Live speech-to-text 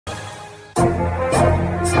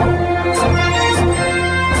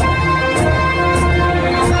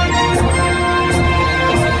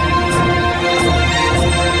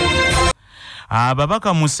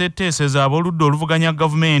Ababaka mu setteeseza ab'oludda oluvuganya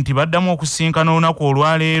gavumenti baddamu okusinkana olunaku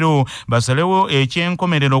olwaleero basalewo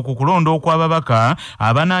ekyenkomerero ku kulonda okw'ababaka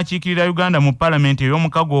abanaakiikirira Uganda mu palamenti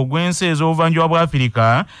ey'omukago ogw'ensi ez'obuvanjuba bwa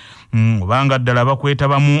Afirika obanga ddala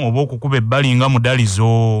bakwetabamu oba okukuba ebbali nga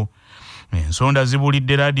mudalizo. Ensonda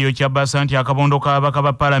zibulidde laadiyo Kyabasa nti akabondo k'ababaka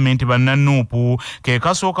ba palamenti bannanuupu ke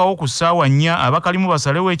kasookawo ku ssaawa 4 abakalimu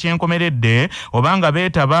basalewo ekyenkomeredde obanga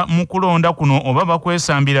beetaba mu kulonda kuno oba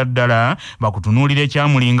bakwesambira ddala bakutunuulira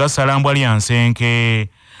ekyamulinga salambwa lya nsenke.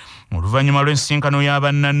 Oluvannyuma lw'ensisinkano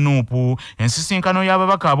y'abannanuupu, ensisinkano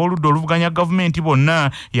y'ababaka ab'oludda oluvuganya gavumenti bonna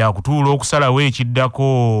yakutuula okusalawo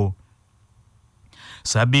ekiddako.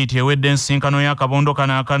 Sabiiti ewedde ensisinkano y'akabondo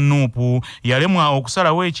kano akanuupu yalemwa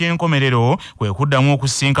okusalawo ekyenkomerero kwe kuddamu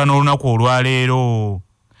okusinkana olunaku olwaleero.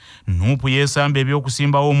 Nuupu yeesamba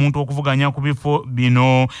ebyokusimbawo omuntu okuvuganya ku bifo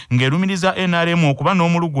bino ng'erumiriza NRM okuba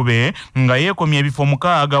n'omulugube nga yeekomya ebifo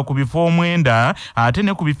 6 ku bifo 9 ate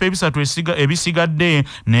ne ku bifo 3 ebisigadde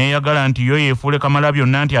neeyagala nti yo yeefuule kamala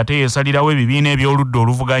byonna nti ate yeesalirawo ebibiina eby'oludda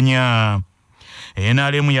oluvuganya.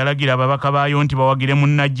 NRM yalagira ababaka baayo nti bawagire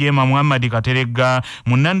munnajjeema Muhammad Kateregga,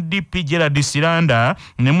 munna DP Gerard Siranda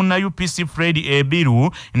ne munna UPC Fred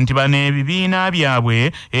Ebiru nti bano ebibiina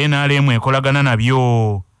byabwe NRM ekolagana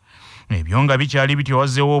nabyo. Ebyo nga bikyali bityo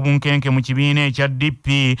wazzeewo obunkenke mu kibiina ekya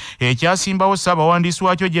DP ekyasimbawo ssaabawandiisi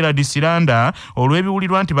waakyo Gerard Siranda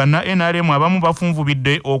olw'ebiwulirwa nti banna NRM abamu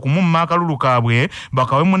bafunvubidde okumumma akalulu kaabwe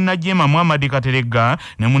bakawe munnajjeema Muhammad Kateregga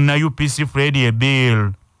ne munna UPC Fred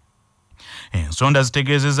Ebiru. Ensonda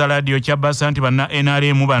zitegeezezza laadiyo Kyabasa nti banna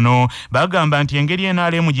NRM bano bagamba nti engeri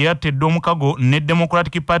NRM gye yattedde omukago ne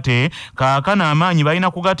Democratic Party kaakano amaanyi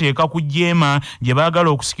balina kugateeka ku jeema gye baagala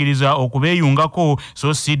okusikiriza okubeeyungako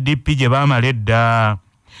so CDP gye baamala edda.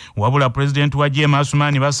 Wabula Pulezidenti wa jeema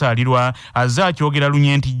Asumani Basaalirwa azze akyogera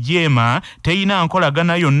lunye nti jeema teyina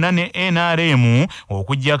nkolagana yonna ne NRM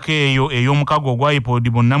okuggyako eyo ey'omukago ogwa iPod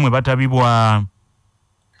bonna mwe batabibwa.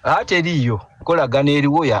 Ate eriyo kolagana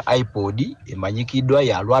eriwo ya iPod emanyikiddwa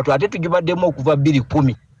ya lwatu ate tugibaddemu okuva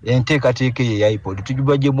 2010 enteekateeka ya iPod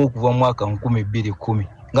tugibaddemu okuva mu mwaka 2010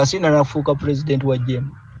 nga sina nafuuka Pulezidenti wa jeema.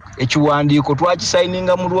 Ekiwandiiko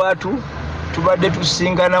twakisayininga mu lwatu, tubadde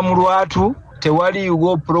tusingana mu lwatu,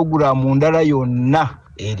 tewaliiwo puroguramu ndala yonna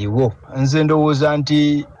eriwo. Nze ndowooza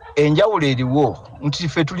nti enjawulo eriwo nti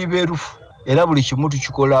ffe tuli beerufu era buli kimu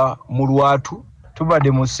tukikola mu lwatu.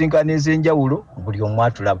 Tubadde mu nsinkano ez'enjawulo buli omu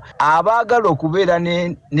atulaba. Abaagala okubeera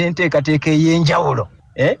n'enteekateeka ey'enjawulo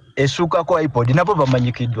essuukako iPod nabo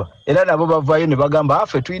bamanyikiddwa era nabo bavaayo ne bagamba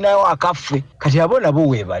ffe tulinayo akaffe kati abo nabo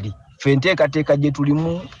weebali. Ffe enteekateeka gye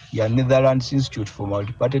tulimu ya Netherlands Institute for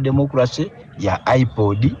Multi-Party Democracy ya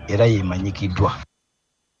iPod era yeemanyikiddwa.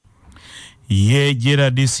 Ye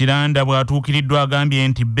Gerard Siranda bw'atuukiriddwa agambye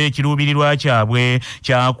nti ekiruubirirwa kyabwe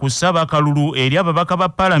kya kusaba kalulu eri ababaka ba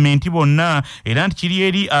palamenti bonna era nti kiri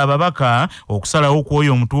eri ababaka okusalawo ku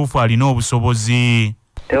oyo omutuufu alina obusobozi.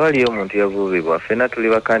 Tewaliyo omuntu yavuubibwa, ffenna tuli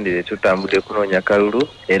bakandide tutambudde kunoonya kalulu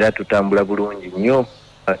era tutambula bulungi nnyo.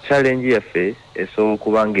 Challenge yaffe esobola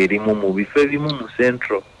okuba ng'erimu mu bifo ebimu mu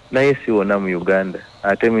Central naye si wonna mu Uganda.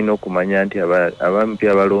 Ate mulina okumanya nti abampi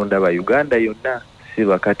abalonda ba Uganda yonna si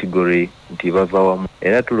ba category nti bava wamu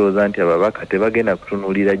era tulowooza nti ababaka tebagenda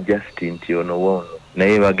kutunuulira Justin nti ono woono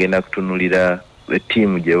naye bagenda kutunuulira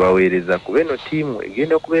ttiimu gye baweereza kuba eno ttiimu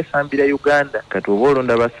egenda okubeesambira Uganda. Kati oba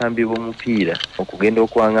olonda abasambi b'omupiira okugenda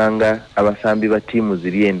okwanganga abasambi ba ttiimu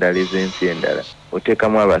ziri endala ez'ensi endala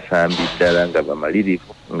oteekamu abasambi ddala nga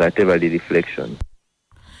bamalirivu ng'ate bali reflection.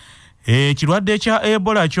 Ekirwadde kya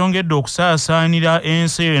Ebola kyongedde okusaasaanira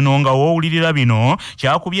ensi eno nga woowulirira bino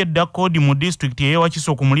kyakubye edda kkoodi mu disitulikiti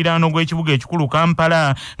ey'Ewakiso ku muliraano gw'ekibuga ekikulu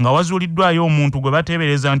Kampala nga wazuuliddwayo omuntu gwe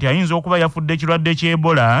bateebereza nti ayinza okuba yafudde ekirwadde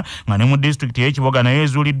ky'Ebola nga ne mu disitulikiti y'Ekiboga naye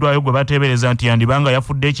ezuuliddwayo gwe bateebereza nti yandibanga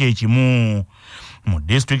yafudde kyekimu. Mu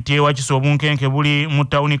disitulikiti y'Ewakiso Obunkenke buli mu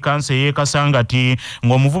tawuni kansa y'e Kasangati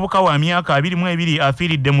ng'omuvubuka wa myaka 22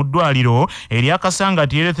 afiiridde mu ddwaliro erya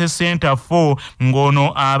Kasangati Health Center 4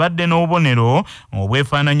 ng'ono abadde n'obubonero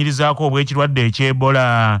obwefaananyirizaako obw'ekirwadde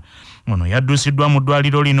eky'Ebola. Ono yaddusiddwa mu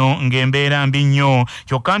ddwaliro lino ng'embeera mbi nnyo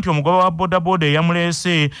kyokka nti omugoba wa bodaboda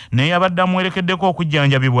eyamuleese n'eyabadde amuwerekeddeko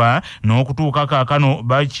okujjanjabibwa n'okutuuka kaakano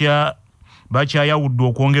bakyayawudde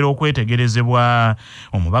okwongera okwetegerezebwa.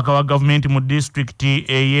 Omubaka wa gavumenti mu disitulikiti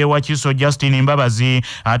ey'Ewakiso Justin Mbabazi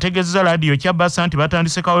ategeezezza laadiyo Kyabasa nti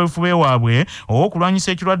batandise kaweefube waabwe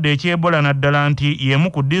ow'okulwanyisa ekirwadde eky'Ebola naddala nti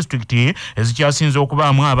y'emu ku disitulikiti ezikyasinze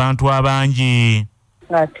okubaamu abantu abangi.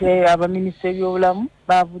 ate abaminisitule by'obulamu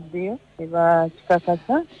bavuddeyo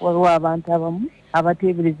bakikakasa waliwo abantu abamu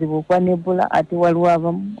abateeberezebwa okuba n'Ebola ate waliwo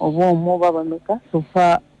abamu oba omu oba bameka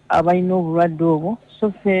sofa abalina obulwadde obwo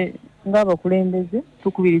so ffe ng'abakulembeze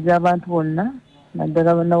tukubiriza abantu bonna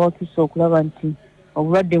naddala bannawakiso okulaba nti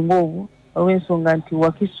obulwadde ng'obwo olw'ensonga nti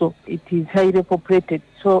Wakiso it is highly populated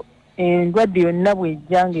so endwadde yonna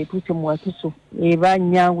bw'ejja ng'etuuse mu Wakiso eba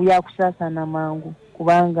nnyangu ya kusaasaana mangu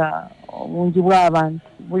kubanga obungi bw'abantu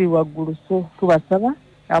buli waggulu so tubasaba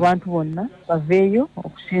abantu bonna baveeyo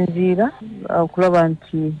okusinziira okulaba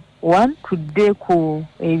nti tudde ku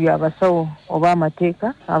ebyo abasawo oba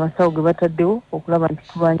amateeka abasawo ge bataddewo okulaba nti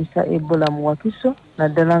tulwanyisa Ebola mu Wakiso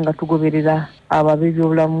naddala nga tugoberera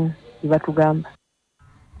ab'ebyobulamu bye batugamba.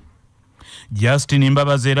 Justin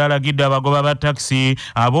Mbabazi era alagidde abagoba ba taxi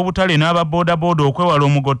ab'obutale n'aba boda okwewala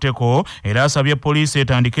omugotteko era asabye poliisi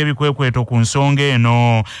etandika ebikwekweto ku nsonga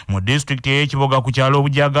eno. Mu disitulikiti y'Ekiboga ku kyalo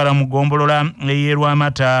Obujagala mu ggombolola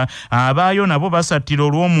ey'Erwamata abaayo nabo basattira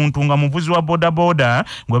olw'omuntu nga muvuzi wa boda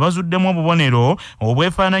gwe bazuddemu obubonero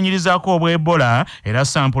obwefaananyirizaako obw'Ebola era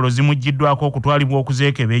sampolo zimuggiddwako okutwalibwa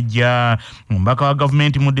okuzeekebejja. Omubaka wa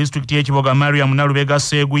gavumenti mu disitulikiti y'Ekiboga Mariam Nalubega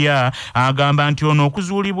Seguya agamba nti ono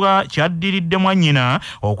okuzuulibwa kyaddiridde mwannyina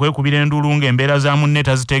okwekubira enduulu ng'embeera za munne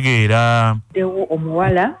tazitegeera. Dewo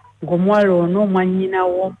omuwala ng'omuwala ono mwannyina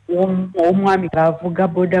w'omwami avuga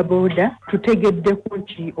boda tutegeddeko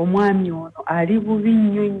nti omwami ono ali bubi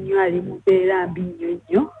nnyo ali mu mbeera mbi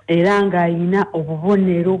nnyo era ng'alina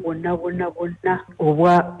obubonero bonna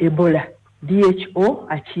obwa Ebola. DHO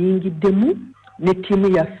akiyingiddemu ne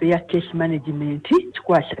ttiimu yaffe ya case management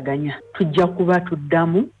kikwasaganya tujja kuba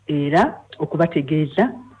tuddamu era okubategeeza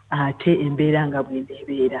ate embeera nga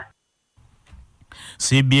bw'ebeera.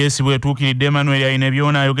 CBS bwetuukiridde Emmanuel ayina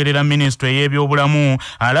byona ayogerera minisitule y'ebyobulamu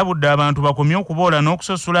alabudde abantu bakomye okuboola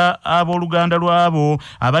n'okusasula ab'oluganda lwabo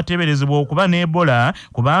abateeberezebwa okuba n'Ebola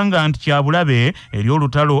kubanga nti kyabulabe eri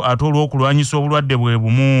olutalo ate olw'okulwanyisa obulwadde bwe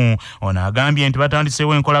bumu. Ono agambye nti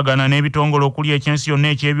batandiseewo enkolagana n'ebitongole okuli ekyensi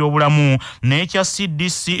yonna eky'ebyobulamu n'ekya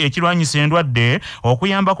CDC ekirwanyisa endwadde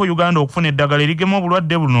okuyambako Uganda okufuna eddagala erigema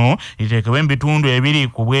obulwadde buno liteekebwe mu bitundu ebiri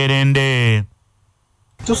ku bwerende.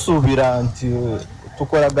 Tusuubira nti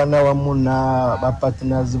tukolagana wamu ba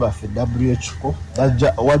partners baffe WHO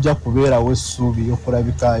wajja kubeerawo essuubi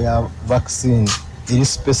y'okulabika ya vaccine eri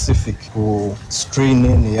specific ku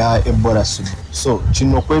strain ya Ebola. So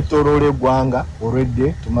kino kwetooloola eggwanga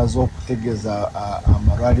already tumaze okutegeeza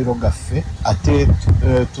amalwaliro gaffe ate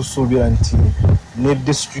tusuubira nti ne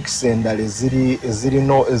districts endala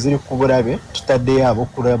eziri ku bulabe tutaddeyo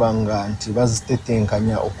abokulaba nga nti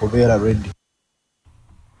bazitetenkanya okubeera ready.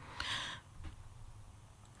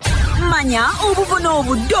 Manya obuvuna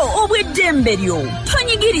obuddo obw'eddembe lyo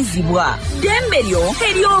tonyigirizibwa ddembe lyo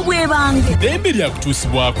ery'obwebange ddembe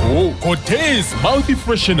lyakutuusibwako Kotees mouth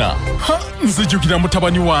freshener nzijukira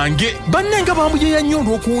mutabani wange bannenga bamuyeeya nnyo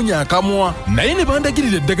olw'okuwunya akamwa naye ne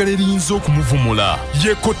bandagirira eddagala eriyinza okumuvumula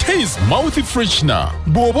ye Kotees mouth freshener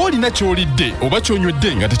bw'oba olina ky'olidde oba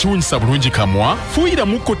ky'onywedde nga tekiwunyisa bulungi kamwa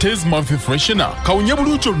fuuyiramu Kotees mouth freshener kawunye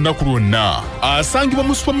bulungi olunaku lwonna asangibwa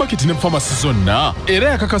mu supermarket ne pharmacy zonna era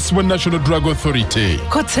yakakasibwa National Drug Authority.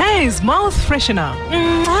 Kotees mouth freshener.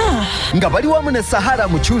 Nga bali wamu ne Sahara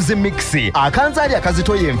mu choose mix akanzaali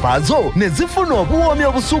akazitoya envaazo ne zifuna obuwoomi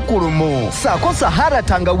obusukulumu saako Sahara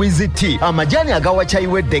tangawizi tea amajani agawa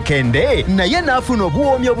chaiwedde kende naye n'afuna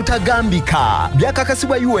obuwoomi obutagambika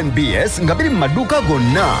byakakasibwa UNBS nga biri mu maduuka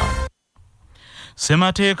gonna.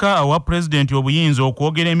 Semateeka awa President obuyinza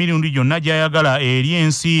okwogera emirundi gyonna gy'ayagala eri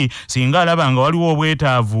ensi singa alaba nga waliwo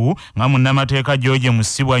obwetaavu nga munnamateeka George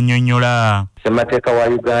Musibwa nnyonnyola. Semateeka wa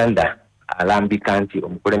Uganda alambika nti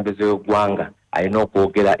omukulembeze w'eggwanga alina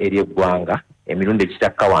okwogera eri eggwanga emirundi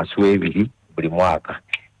ekitakka wansi w'ebiri buli mwaka.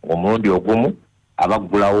 Ng'omulundi ogumu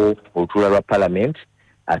abaggulawo olutuula lwa Parliament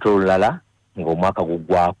ate olulala ng'omwaka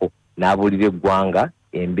guggwako n'abuulira eggwanga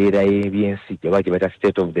embeera y'ebyensi gye bata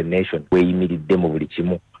state of the nation weyimiridde mu buli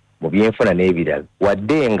kimu mu byenfuna n'ebirala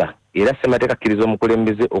wadde nga era Semateeka akkiriza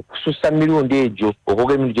omukulembeze okusussa mirundi egyo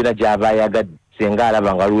okwogera emirundi gyonna gy'aba ayagadde senga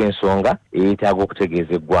alaba nga waliwo ensonga eyeetaaga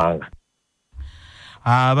okutegeeza eggwanga.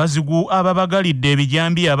 Abazigu ababagalidde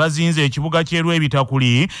ebijambi abazinze ekibuga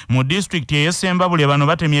ky'Erwebitakuli mu disitulikiti ey'Essembabule bano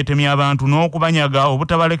batemyetemye abantu n'okubanyaga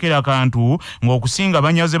obutabalekera kantu ng'okusinga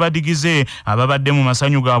banyaze badigize ababadde mu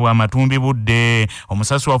masanyu gaabwe amatumbi budde.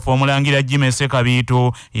 Omusasi waffe omulangira Jimmy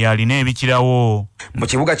Sekabiito yalina ebikirawo. Mu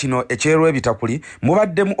kibuga kino eky'Erwebitakuli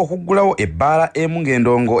mubaddemu okuggulawo ebbaala emu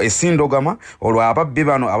ng'endongo esindogama olwo ababbi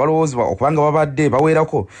bano abalowoozebwa okubanga babadde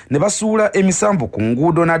baweerako ne basuula emisambu ku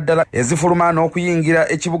nguudo naddala ezifuluma n'okuyingira okuyingira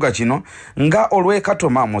ekibuga kino nga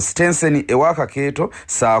olw'ekatoma mu Stenseni ewakakeeto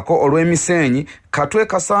saako olw'emisenyi Katwe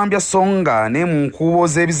Kasambya songa ne mu nkubo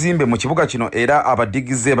z'ebizimbe mu kibuga kino era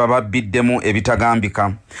abadigize bababiddemu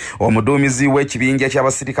ebitagambika. Omuduumizi w'ekibinja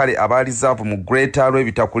ky'abasirikale abalizaavu mu Greater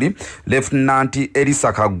Lwebitakuli Lieutenant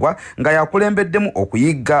Elisa Kagwa nga yakulembeddemu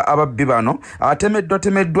okuyigga ababbi bano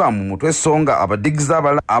atemeddwa mu mutwe songa abadigize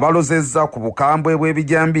abalozezza ku bukambwe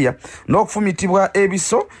bw'ebijambiya n'okufumitibwa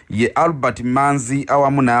ebiso ye Albert Manzi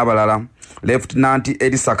awamu n'abalala. Lieutenant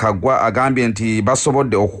Elisa Kagwa agambye nti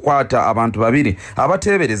basobodde okukwata abantu babiri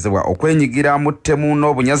abateeberezebwa okwenyigira mu ttemu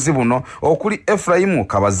n'obunyazi buno okuli Efraimu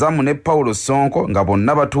Kabazamu ne Paulo Sonko nga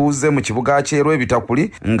bonna batuuze mu kibuga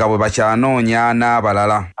ky'Olwebitakuli nga bwe bakyanoonya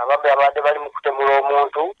n'abalala. Ababbi abadde bali mu kutemula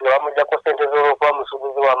omuntu nga bamugyako ssente z'olwokuba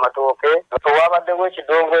musuubuzi w'amatooke owabaddewo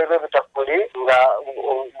ekidongo Olwebitakuli nga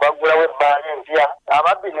bagulawo ebbaala empya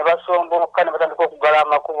ababbi ne basomboka ne batandika okugala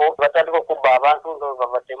amakubo batandika okubba abantu nga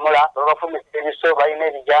babatemula bafumisa ebiso balina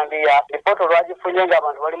ebijambiya lipoota olwagifunye nga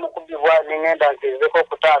abantu bali mu kubbibwa nengenda nteezeko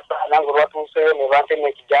okutaasa nange olwatuuseyo ne bantema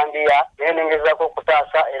ekijambiya naye nengezaako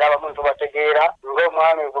okutaasa era abamu nitubategeera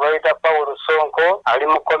ng'omwami gwe bayita Paulo Sonko ali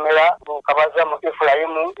mu kkomera Kabazamu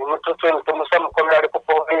Efraimu tumusa mu kkomera ali ku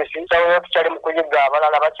poliisi saweyo tukyali mu kuyigga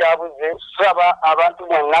abalala bakyabuze tusaba abantu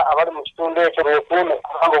bonna abali mu kitundu ekyo beekuume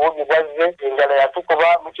kubanga obubbi bwazze enjala yatukuba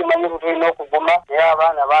mukimanyi butulina okuguma naye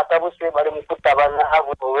abaana baatabuse bali mu kutta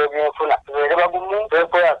bannaabwe olw'ebyenfuna tubeere bagumu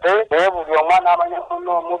twekweyate naye buli omwana amanya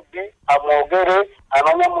munno omubbi amwogere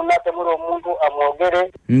amanya munno atemula omuntu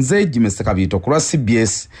amwogere. Nze Jimese Kabiito ku lwa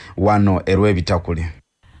CBS wano Olwebitakuli.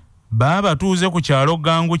 Babatuuze ku kyalo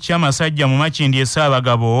gangu ky'amasajja mu Makindi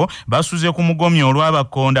Essaabagabo basuze ku mugomyo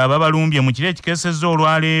olw'abakonda ababalumbye mu kiro ekikesezza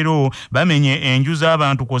olwaleero bamenye enju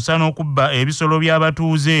z'abantu kw'ossa n'okubba ebisolo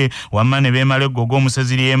by'abatuuze wamma ne beemala eggogo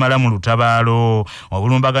omuseziri yeemala mu lutabaalo.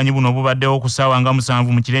 Obulumbaganyi buno bubaddewo ku ssaawa nga 7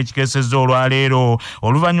 mu kiro ekikesezza olwaleero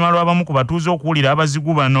oluvannyuma lw'abamu ku batuuze okuwulira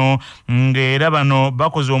abazigu bano ng'era bano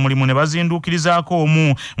bakoze omulimu ne bazinduukirizaako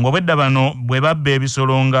omu ng'obwedda bano bwe babba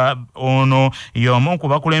ebisolo nga ono y'omu ku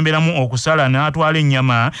bakulembera okusala n'atwala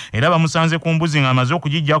ennyama era bamusanze ku mbuzi ng'amaze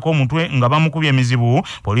okugijjako omutwe nga bamukubye emizibu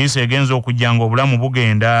poliisi egenza okujja nga obulamu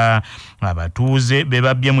bugenda. Abatuuze be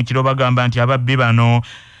babbye mu kiro bagamba nti ababbi bano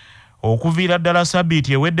okuviira ddala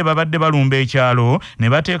Sabbiiti ewedde babadde balumba ekyalo ne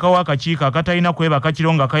bateekawo akakiiko akatalina kwebaka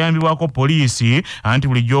kiro nga kayambibwako poliisi anti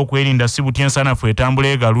bulijjo okwerinda si butya ensanafu etambula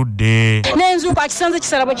egaludde. N'enzuuko akisanze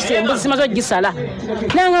kisala bwe kityo embuzi zimaze ogisala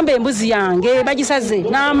n'angamba embuzi yange bagisaze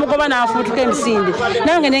n'amugoba n'afuutuka emisinde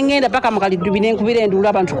nange ne ŋŋenda paka mu kaliddubi ne nkubira enduulu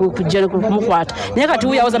abantu kujja kumukwata naye kati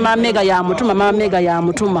wuyawoza Mama Mega yamutuma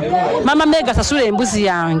Mama Mega asasula embuzi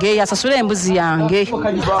yange yasasula embuzi yange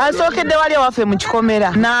asookedde wali awaffe mu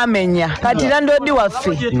kikomera n'amenya kati landodi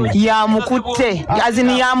waffe yamukutte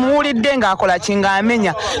azini yamuwulidde ng'akola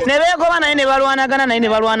kingaamenya ne beegoba naye ne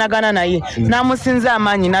balwanagana naye n'amusinza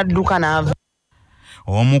amaanyi n'adduka n'ava.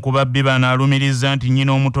 Omu ku babbi bano alumiriza nti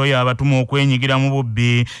nnyina omutoya abatuma okwenyigira mu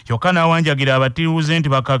bubbi kyokka n'awanjagira abatiruuze nti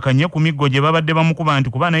bakakanye ku miggo gye babadde bamukuba nti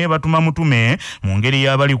kuba naye batuma mutume mu ngeri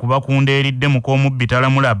y'abali kubakunda eridde mukoomubbi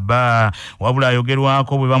talamulabba. Wabula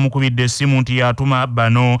ayogerwako bwe bamukubidde essimu nti yatuma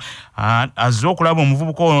bano azze okulaba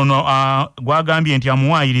omuvubuka ono gwagambye nti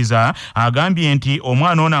amuwaayiriza agambye nti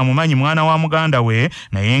omwana ono amumanyi mwana wa muganda we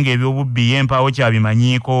naye ng'ebyobubbi ye empaawo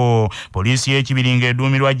kyabimanyiiko. Poliisi y'Ekibiri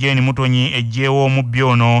ng'edduumirwa Jane Mutonyi eggyeewo omubbi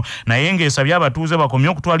ono naye ng'esabye abatuuze bakomye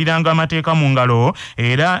okutwaliranga amateeka mu ngalo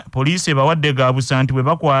era poliisi ebawadde gaabusa nti bwe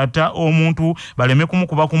bakwata omuntu baleme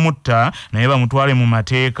kumukuba kumutta naye bamutwale mu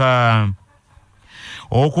mateeka.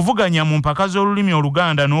 Okuvuganya mu mpaka z'olulimi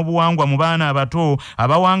Oluganda n'obuwangwa mu baana abato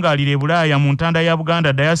abawangaalira e Bulaaya mu ntanda ya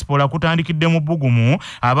Buganda diaspora kutandikidde mu Bbugumu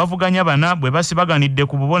abavuganya bana bwe basibaganidde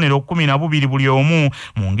ku bubonero 12 buli omu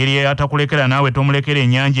mu ngeri eyatakulekera naawe tomulekera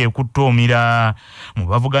ennyanja ekutta omira. Mu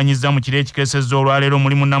bavuganyizza mu kiro ekikesezza olwaleero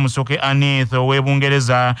mulimu Namusoke Aneth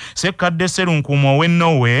ow'Ebungereza, Ssekkadde Sserunkuuma ow'e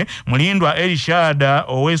Norway, Mulindwa Elishada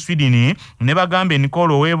ow'e Sweden ne Bagambe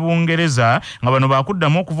Nicole ow'Ebungereza nga bano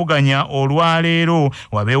baakuddamu okuvuganya olwaleero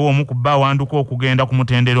wabeewo omu ku bba awanduka okugenda ku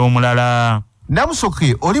mutendera omulala.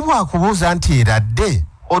 Namusoke oli bwakubuuza nti eradde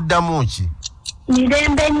oddamu ki?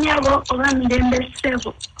 Mirembe nnyabo oba mirembe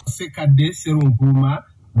ssebo. Ssekkadde Sserunkuuma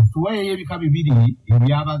tuwayeyo ebika 2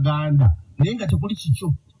 eby'Abaganda naye nga tekuli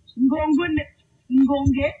kikyo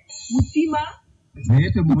ngonge mutima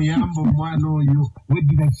naye temuyamba omwana oyo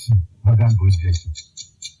weddira ki Baganda weddira ki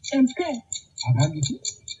ente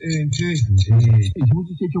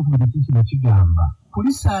ekibuuzo kye ekyokubiri kikino kigamba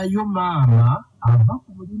kulisaayo maama ava ku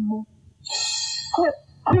mulimu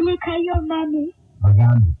kulikayo mami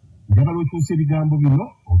Baganda njagala okyusa ebigambo bino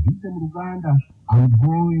obizze mu Luganda I'm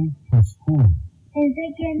going to school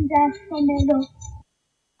ezegenda ssomero.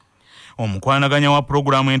 Omukwanaganya wa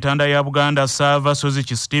programu entanda ya Buganda Sava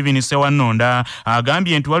Sozichi Steven Sewanonda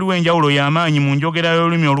agambye nti waliwo enjawulo y'amaanyi mu njogera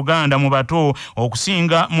y'olulimi Oluganda mu bato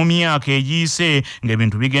okusinga mu myaka egiyise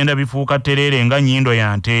ng'ebintu bigenda bifuuka tterere nga nnyindo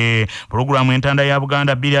ya nte. Programu entanda ya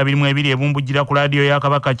Buganda 2022 ebumbujjira ku laadiyo ya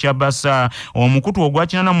Kabaka Kyabasa omukutu ogwa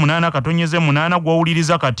 88/8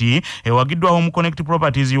 gw'owuliriza kati ewagiddwaho mu Connect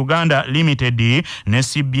Properties Uganda Limited ne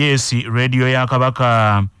CBS radio ya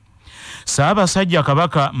Kabaka. Ssaabasajja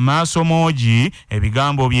Kabaka maaso moogi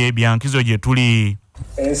ebigambo bye byankizo gye tuli.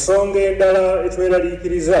 Ensonga endala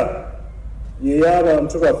etweraliikiriza ye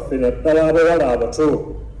y'abantu baffe naddala abawala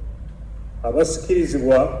abato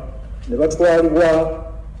abasikirizibwa ne batwalibwa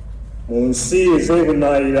mu nsi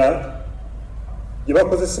ez'ebunaayira gye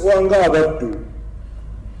bakozesebwa ng'abaddu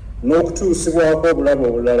n'okutuusibwako obulabe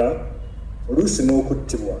obulala oluusi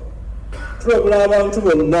n'okuttibwa. Tulabula abantu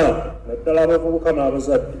bonna naddala abavubuka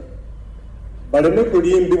n'abazadde baleme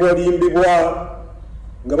kulimbibwa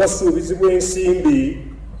nga basuubizibwa ensimbi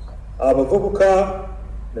abavubuka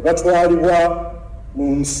ne batwalibwa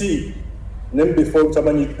mu nsi ne mu bifo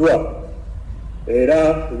bitamanyiddwa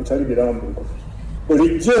era ebitali birambulukufu.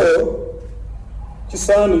 Bulijjo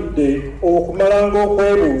kisaanidde okumalanga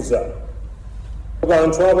okwebuuza ku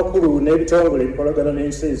bantu abakulu n'ebitongole ebikolagana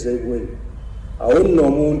n'ensi ez'ebweru. Awo nno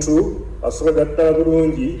omuntu asobola ddala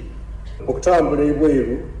bulungi okutambula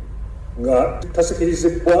ebweru nga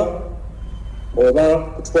tasikirizibwa oba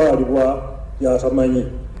kutwalibwa byatamanyi.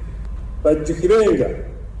 Bajjukirenga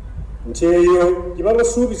nti eyo gye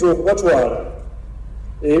babasuubiza okubatwala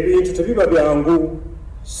ebintu tebiba byangu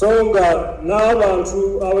so nga n'abantu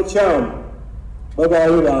abakyamu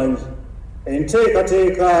babaayo bangi.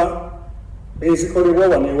 Enteekateeka ezikolebwa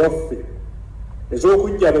wano ewaffe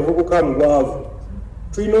ez'okujja abavubuka mu bwavu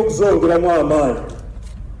tulina okuzongeramu amaanyi.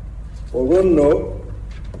 Olwo nno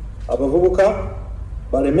abavubuka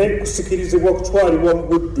baleme kusikirizibwa kutwalibwa mu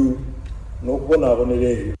buddu n'okubonaabonera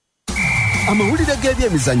eyo. Amawulire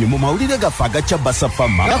g'ebyemizannyo mu mawulire gaffe aga Kyabasa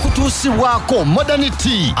Fama gakutuusibwako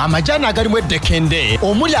Modernity, amajaani agalimu eddekende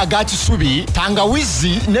omuli aga kisubi,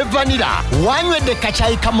 tangawizi ne vanira. Wanywedde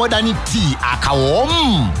kacayi ka Modernity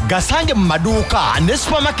akawoomu gasange mu maduuka ne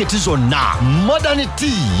supermarket zonna.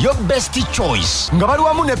 Modernity, your best choice. Nga bali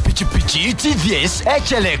wamu ne pikipiki TVS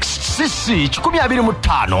HLX CC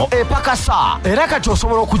 125 epakasa. Era kati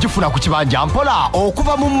osobola okugifuna ku kibanja mpola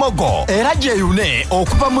okuva mu Mmogo era gyeyune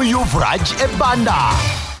okuva mu Yuvraj ebanda.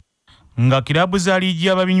 Nga kilabu za liigi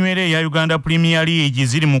y'ababinywera ya Uganda Premier League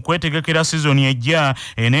ziri mu kwetegekera sizoni ejja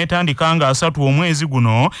eneetandika nga 3 omwezi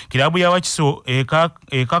guno, kilabu ya Wakiso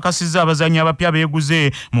ekakasizza abazannyi abapya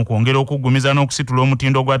beeguze mu kwongera okuggumiza n'okusitula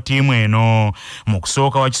omutindo gwa ttiimu eno. Mu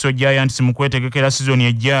kusooka Wakiso Giants mu kwetegekera sizoni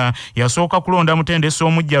ejja yasooka kulonda mutendesi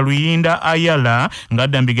omujja Luyinda Ayala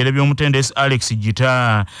ng'adda mu bigere by'omutendesi Alex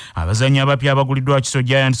Gita. Abazannyi abapya abaguliddwa Wakiso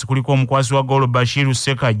Giants kuliko omukwasi wa goolo Bashiru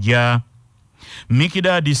Sekajja,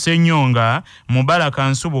 Mikidadi Senyonga, Mubaraka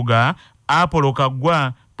Nsubuga, Apollo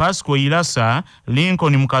Kagwa, Pasco Ilasa,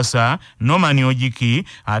 Lincoln Mukasa, Norman Ojiki,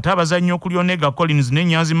 ate abazannyi okuli Onega Collins ne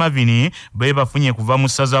Nyanzi Mavini be bafunye kuva mu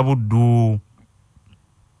ssaza Buddu.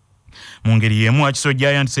 Mu ngeri y'emu Wakiso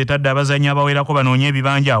Giants etadde abazannyi abawerako banoonye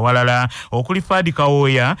ebibanja awalala okuli Fadi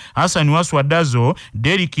Kawoya, Hassan Waswadazo,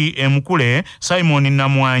 Deriki Emukule, Simon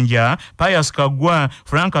Namwanja, Pius Kagwa,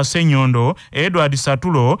 Franka Senyondo, Edward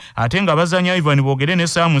Satulo, ate nga abazannyi Ivan Bogere ne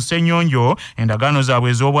Samu Senyonjo endagaano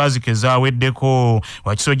zaabwe ez'obwazike zaaweddeko.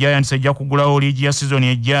 Wakiso Giants ejja kugulawo liigi ya sizoni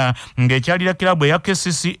ejja ng'ekyalira kilabu eya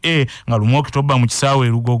KCCA nga lumu Okitoba mu kisaawe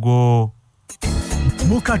Lugogo.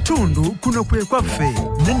 Mu katundu kuno kwe kwaffe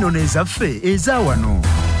n'ennono ezaffe eza wano.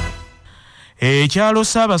 Ekyalo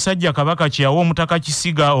Ssaabasajja Kabaka kyawa Omutaka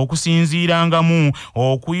Kisiga okusinziirangamu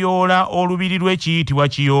okuyoola olubiri lw'ekiyitibwa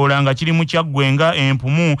Kiyoola nga kiri mu Kyaggwenga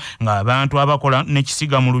Empumu ng'abantu abakola ne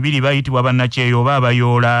Kisiga mu lubiri bayitibwa bannakyeyo oba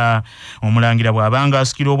abayoola. Omulangira bw'abanga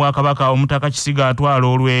asikira Obwakabaka Omutaka Kisiga atwala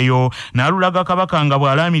olweyo n'alulaga Kabaka nga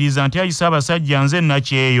bw'alaamiriza nti ayi Ssaabasajja nze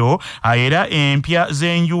nnakyeyo era empya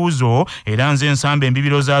z'enjuuzo era nze nsamba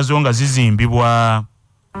embibiro zaazo nga zizimbibwa.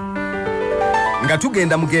 Nga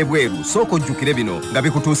tugenda mu gebweru soko jjukire bino nga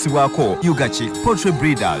bikutuusibwako Yugachi Poultry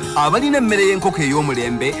Breeders abalina emmere y'enkoko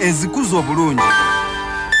ey'omulembe ezikuza obulungi.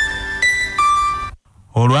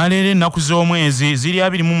 Olwaleero ennaku z'omwezi ziri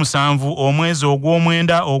 27 omwezi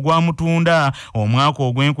ogw'omwenda ogwa Mutunda omwaka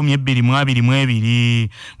ogw'2022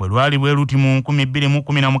 bwe lwali bwe luti mu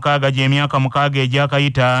 2016 gy'emyaka 6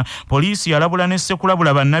 egyakayita poliisi yalabula ne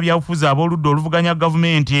ssekulabula bannabyabufuzi ab'oludda oluvuganya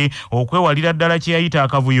gavumenti okwewalira ddala kye yayita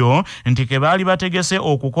akavuyo nti ke baali bategese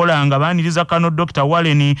okukola nga baaniriza Kano Dr.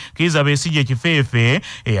 Warren Kiza Besigye Kifeefe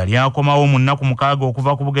eyali akomawo mu nnaku 6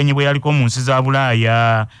 okuva ku bugenyi bwe yaliko mu nsi za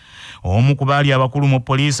Bulaaya. Omu ku baali abakulu mu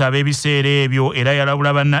poliisi ab'ebiseera ebyo era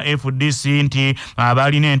yalabula banna FDC nti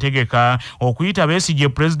abaalina entegeka okuyita Besigye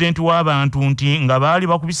pulezidenti w'abantu nti nga baali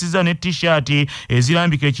bakubisiza ne t-shirt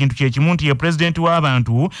ezirambika ekintu kye kimu nti ye pulezidenti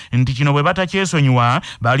w'abantu nti kino bwe batakyesonyiwa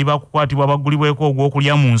baali bakukwatibwa baggulibweko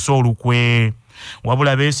ogw'okulya mu nsi olukwe.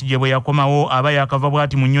 Wabula Besigye bwe yakomawo aba yakava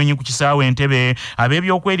bwati mu nnyonyi ku kisaawe Entebbe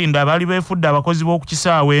ab'ebyokwerinda abaali beefudde abakozi b'oku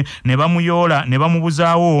kisaawe ne bamuyoola ne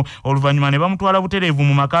bamubuzaawo oluvannyuma ne bamutwala butereevu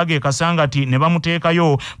mu maka ge Kasangati ne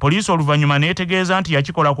bamuteekayo. Poliisi oluvannyuma neetegeeza nti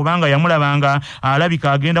yakikola kubanga yamulabanga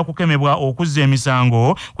alabika agenda kukemebwa okuzza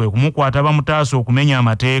emisango kwe kumukwata bamutaasa okumenya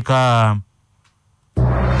amateeka.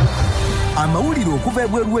 Amawulire okuva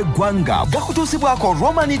ebweru w'eggwanga gakutuusibwako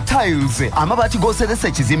Romani Tiles amabaati g'oseresa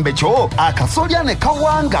ekizimbe kyo akasolya ne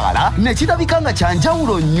kawangaala ne kirabika nga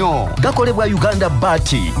kyanjawulo nnyo. Gakolebwa Uganda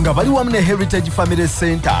Bati nga bali wamu ne Heritage Family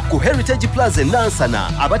Center ku Heritage Plaza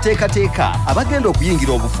Nansana abateekateeka abagenda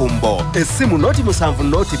okuyingira obufumbo. Essimu noti 7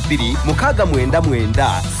 noti 2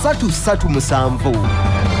 699 337.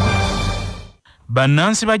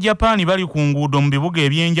 Bannansi ba Japan bali ku nguudo mu bibuga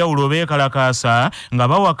ebyenjawulo beekalakaasa nga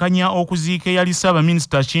bawakanya okuziika eyali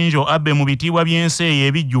Ssaabaminisita Shinzo Abe mu bitiibwa by'ensi eyo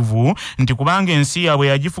ebijjuvu nti kubanga ensi yaabwe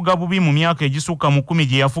yagifuga bubi mu myaka egisukka mu 10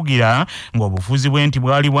 gye yafugira ng'obufuzi bwe nti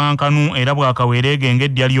bwali bwankanu era bwakaweereege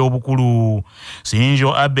ng'eddya ly'obukulu.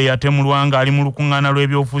 Shinzo Abe yatemulwa ng'ali mu lukuŋŋaana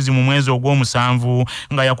lw'ebyobufuzi mu mwezi ogw'omusanvu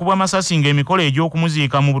nga yakubwa masasi ng'emikolo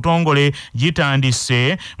egy'okumuziika mu butongole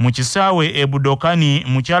gitandise mu kisaawe e Budokani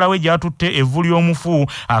mukyala we gy'atutte evvu omufu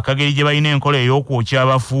akageri gye balina enkola ey'okwokya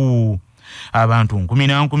abafu. Abantu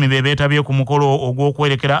 10,000 be beetabye ku mukolo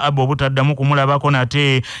ogw'okwerekera Abe obutaddamu kumulabako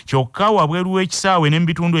nate kyokka wabweru w'ekisaawe ne mu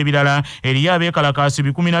bitundu ebirala eriyo abeekalakaasi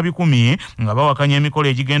 10,000 nga bawakanya emikolo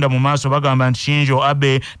egigenda mu maaso bagamba nti Shinzo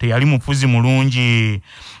Abe teyali mufuzi mulungi.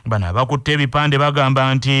 Bano abakutte ebipande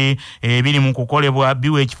bagamba nti ebiri mu kukolebwa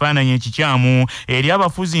biwa ekifaananyi ekikyamu eri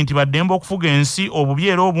abafuzi nti baddembe okufuga ensi obubi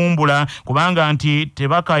era obumbula kubanga nti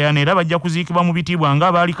tebakayana era bajja kuziikibwa mu bitiibwa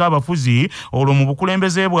ng'abaaliko abafuzi olwo mu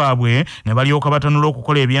bukulembeze bwabwe ne balyoka batanula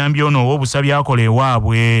okukola ebyambyono obusa byakola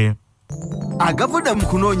ewaabwe. Agavudde mu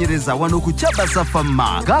kunoonyereza wano ku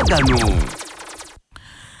Kyabasafama gaagano.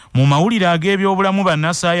 Mu mawulire ag'ebyobulamu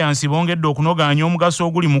bannassaayansi bongedde okunogaanya omugaso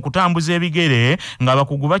oguli mu kutambuza ebigere nga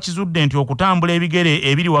bakugu bakizudde nti okutambula ebigere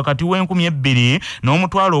ebiri wakati w'2,000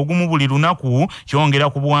 n'omutwalo ogumu buli lunaku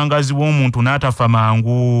kyongera ku buwangazi bw'omuntu n'atafa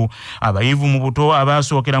mangu. Abayivu mu buto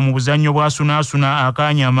abaasookera mu buzannyo bwa sunaasuna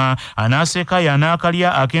akanyama anaaseekaya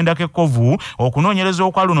n'akalya akenda k'ekkovu okunoonyereza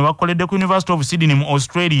okwa luno bakoledde ku University of Sydney mu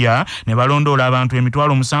Australia ne balondoola abantu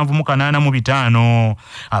 785.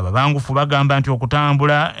 Ababangufu bagamba nti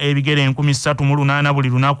okutambula ebigere 3,800 buli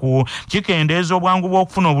lunaku kikendeeza obwangu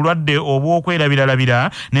bw'okufuna obulwadde obw'okwerabiralabira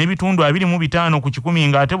n'ebitundu 25 ku 100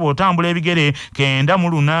 ng'ate bw'otambula ebigere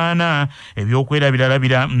 98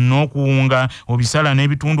 eby'okwerabiralabira n'okuwunga obisala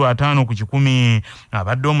n'ebitundu 5 ku 100.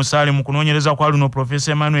 Abadde omusaale mu kunoonyereza kwa luno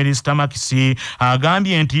Profesa Emmanuel Stamakisi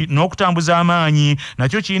agambye nti n'okutambuza amaanyi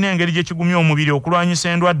nakyo kirina engeri gye kigumya omubiri okulwanyisa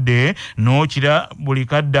endwadde n'okira buli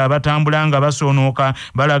kadde abatambula nga basoonooka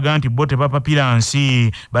balaga nti bo tebapapira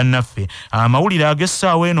nsi. Bannaffe amawulire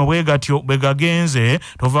ag'essaawa eno bwe gatyo bwe gagenze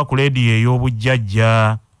tova ku leediyo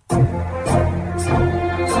ey'obujjajja.